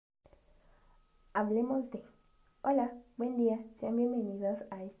Hablemos de. Hola, buen día, sean bienvenidos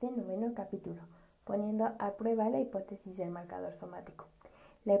a este noveno capítulo, poniendo a prueba la hipótesis del marcador somático.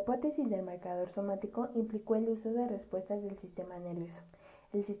 La hipótesis del marcador somático implicó el uso de respuestas del sistema nervioso.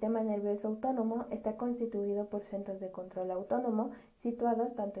 El sistema nervioso autónomo está constituido por centros de control autónomo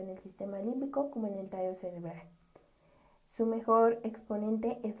situados tanto en el sistema límbico como en el tallo cerebral. Su mejor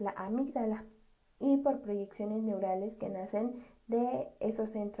exponente es la amígdala, y por proyecciones neurales que nacen de esos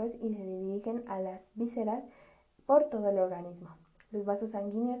centros y se dirigen a las vísceras por todo el organismo. Los vasos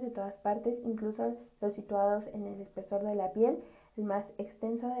sanguíneos de todas partes, incluso los situados en el espesor de la piel, el más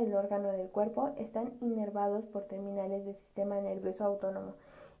extenso del órgano del cuerpo, están inervados por terminales del sistema nervioso autónomo.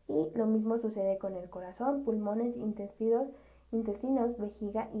 Y lo mismo sucede con el corazón, pulmones, intestinos,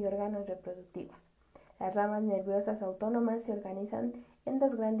 vejiga y órganos reproductivos. Las ramas nerviosas autónomas se organizan en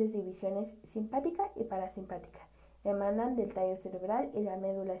dos grandes divisiones, simpática y parasimpática. Emanan del tallo cerebral y la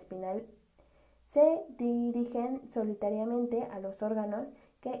médula espinal. Se dirigen solitariamente a los órganos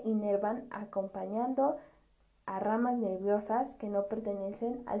que inervan, acompañando a ramas nerviosas que no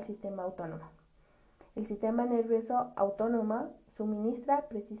pertenecen al sistema autónomo. El sistema nervioso autónomo suministra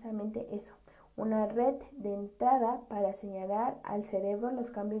precisamente eso, una red de entrada para señalar al cerebro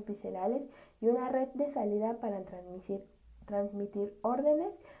los cambios viscerales y una red de salida para transmitir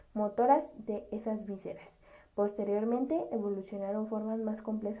órdenes motoras de esas vísceras. Posteriormente evolucionaron formas más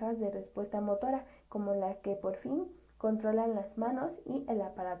complejas de respuesta motora, como la que por fin controlan las manos y el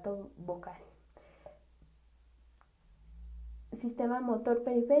aparato vocal. Sistema motor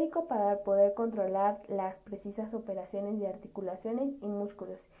periférico para poder controlar las precisas operaciones de articulaciones y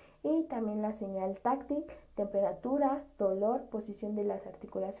músculos, y también la señal táctil, temperatura, dolor, posición de las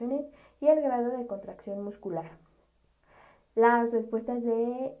articulaciones y el grado de contracción muscular. Las respuestas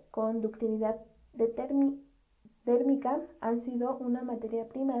de conductividad térmica han sido una materia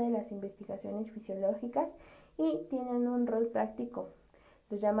prima de las investigaciones fisiológicas y tienen un rol práctico,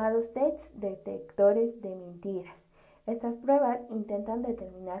 los llamados tests detectores de mentiras. Estas pruebas intentan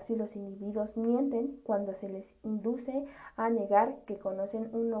determinar si los individuos mienten cuando se les induce a negar que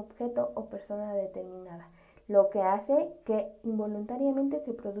conocen un objeto o persona determinada, lo que hace que involuntariamente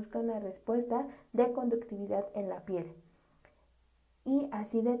se produzca una respuesta de conductividad en la piel, y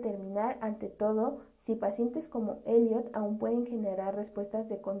así determinar ante todo si pacientes como Elliot aún pueden generar respuestas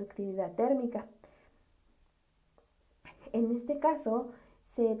de conductividad térmica. En este caso,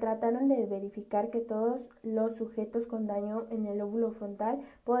 se trataron de verificar que todos los sujetos con daño en el lóbulo frontal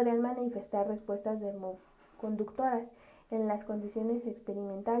podrían manifestar respuestas dermoconductoras en las condiciones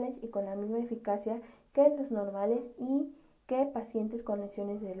experimentales y con la misma eficacia que los normales y que pacientes con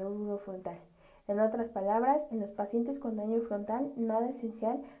lesiones del lóbulo frontal. En otras palabras, en los pacientes con daño frontal, nada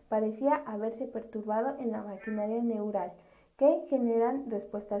esencial parecía haberse perturbado en la maquinaria neural que generan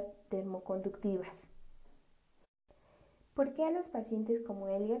respuestas termoconductivas. ¿Por qué a los pacientes como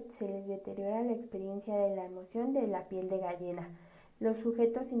Elliot se les deteriora la experiencia de la emoción de la piel de gallina? Los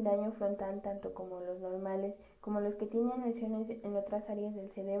sujetos sin daño frontal, tanto como los normales, como los que tienen lesiones en otras áreas del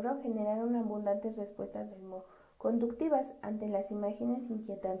cerebro, generaron abundantes respuestas termoconductivas ante las imágenes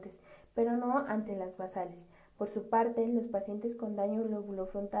inquietantes, pero no ante las basales. Por su parte, los pacientes con daño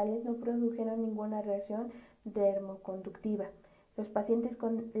lobulofrontales no produjeron ninguna reacción dermoconductiva. Los pacientes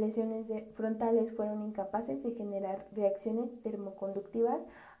con lesiones frontales fueron incapaces de generar reacciones termoconductivas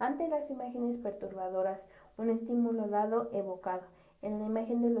ante las imágenes perturbadoras, un estímulo dado evocado. En la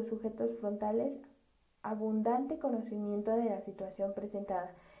imagen de los sujetos frontales, abundante conocimiento de la situación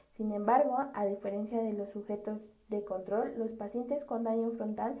presentada. Sin embargo, a diferencia de los sujetos de control, los pacientes con daño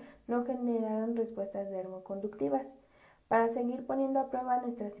frontal no generaron respuestas dermoconductivas. Para seguir poniendo a prueba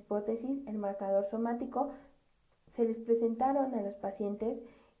nuestras hipótesis, el marcador somático se les presentaron a los pacientes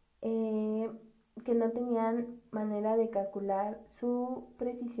que no tenían manera de calcular su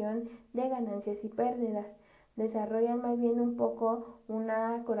precisión de ganancias y pérdidas. Desarrollan más bien un poco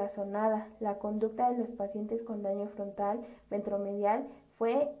una corazonada. La conducta de los pacientes con daño frontal ventromedial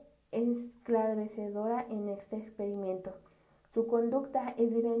fue esclarecedora en este experimento. Su conducta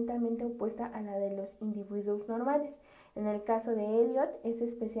es directamente opuesta a la de los individuos normales. En el caso de Elliot es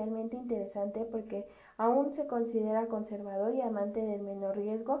especialmente interesante porque aún se considera conservador y amante del menor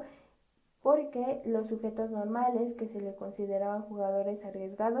riesgo, porque los sujetos normales, que se le consideraban jugadores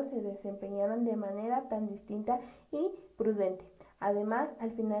arriesgados, se desempeñaron de manera tan distinta y prudente. Además,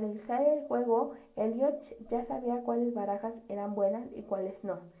 al finalizar el juego, Elliot ya sabía cuáles barajas eran buenas y cuáles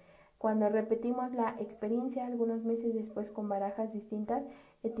no. Cuando repetimos la experiencia algunos meses después con barajas distintas,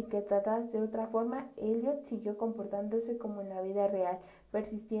 etiquetadas de otra forma, Elliot siguió comportándose como en la vida real,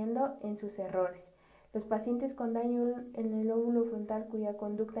 persistiendo en sus errores. Los pacientes con daño en el lóbulo frontal cuya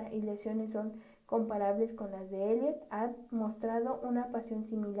conducta y lesiones son comparables con las de Elliot han mostrado una pasión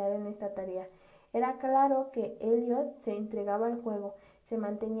similar en esta tarea. Era claro que Elliot se entregaba al juego, se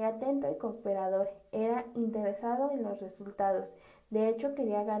mantenía atento y cooperador, era interesado en los resultados. De hecho,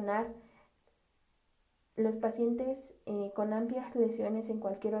 quería ganar. Los pacientes con amplias lesiones en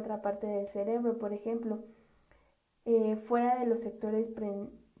cualquier otra parte del cerebro, por ejemplo, fuera de los sectores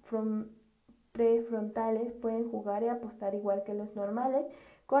prefrontales, pueden jugar y apostar igual que los normales,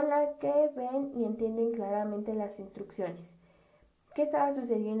 con la que ven y entienden claramente las instrucciones. ¿Qué estaba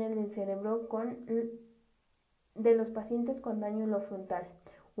sucediendo en el cerebro de los pacientes con daño en lo frontal?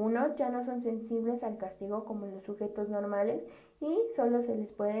 Uno, ya no son sensibles al castigo como los sujetos normales y solo se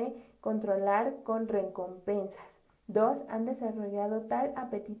les puede controlar con recompensas. 2. Han desarrollado tal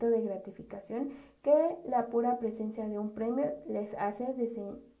apetito de gratificación que la pura presencia de un premio les hace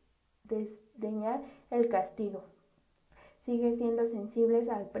desdeñar el castigo. Sigue siendo sensibles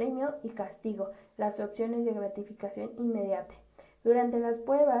al premio y castigo, las opciones de gratificación inmediata. Durante las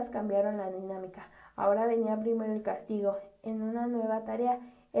pruebas cambiaron la dinámica. Ahora venía primero el castigo. En una nueva tarea,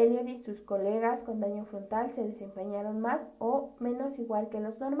 Elliot y sus colegas con daño frontal se desempeñaron más o menos igual que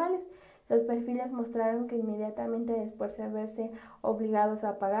los normales. Los perfiles mostraron que inmediatamente después de verse obligados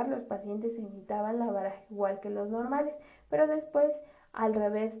a pagar, los pacientes imitaban la baraja igual que los normales, pero después al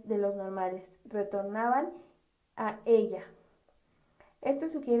revés de los normales, retornaban a ella. Esto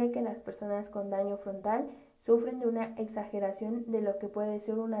sugiere que las personas con daño frontal sufren de una exageración de lo que puede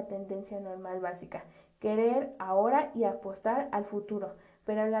ser una tendencia normal básica, querer ahora y apostar al futuro,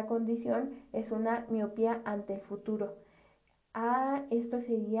 pero la condición es una miopía ante el futuro. Esto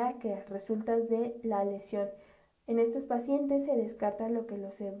sería que resulta de la lesión. En estos pacientes se descarta lo que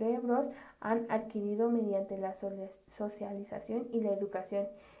los cerebros han adquirido mediante la socialización y la educación.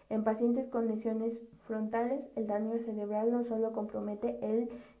 En pacientes con lesiones frontales, el daño cerebral no solo compromete el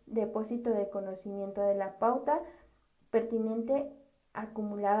depósito de conocimiento de la pauta pertinente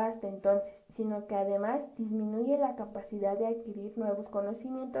acumulada hasta entonces, sino que además disminuye la capacidad de adquirir nuevos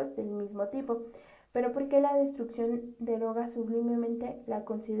conocimientos del mismo tipo. Pero ¿por qué la destrucción deroga sublimemente la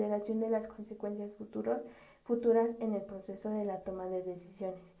consideración de las consecuencias futuras en el proceso de la toma de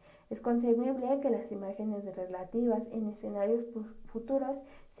decisiones? Es concebible que las imágenes relativas en escenarios futuros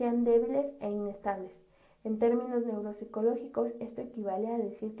sean débiles e inestables. En términos neuropsicológicos, esto equivale a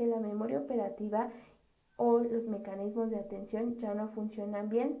decir que la memoria operativa o los mecanismos de atención ya no funcionan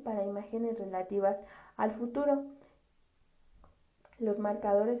bien para imágenes relativas al futuro. Los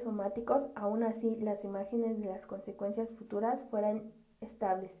marcadores somáticos, aún así las imágenes de las consecuencias futuras fueran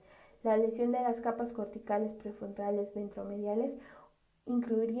estables. La lesión de las capas corticales prefrontales ventromediales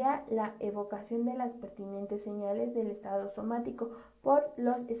incluiría la evocación de las pertinentes señales del estado somático por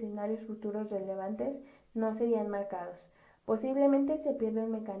los escenarios futuros relevantes no serían marcados. Posiblemente se pierde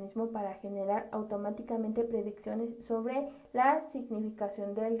un mecanismo para generar automáticamente predicciones sobre la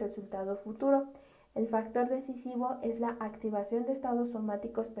significación del resultado futuro. El factor decisivo es la activación de estados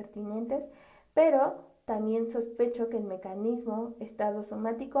somáticos pertinentes, pero también sospecho que el mecanismo estado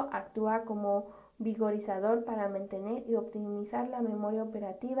somático actúa como vigorizador para mantener y optimizar la memoria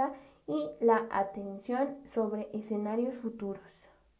operativa y la atención sobre escenarios futuros.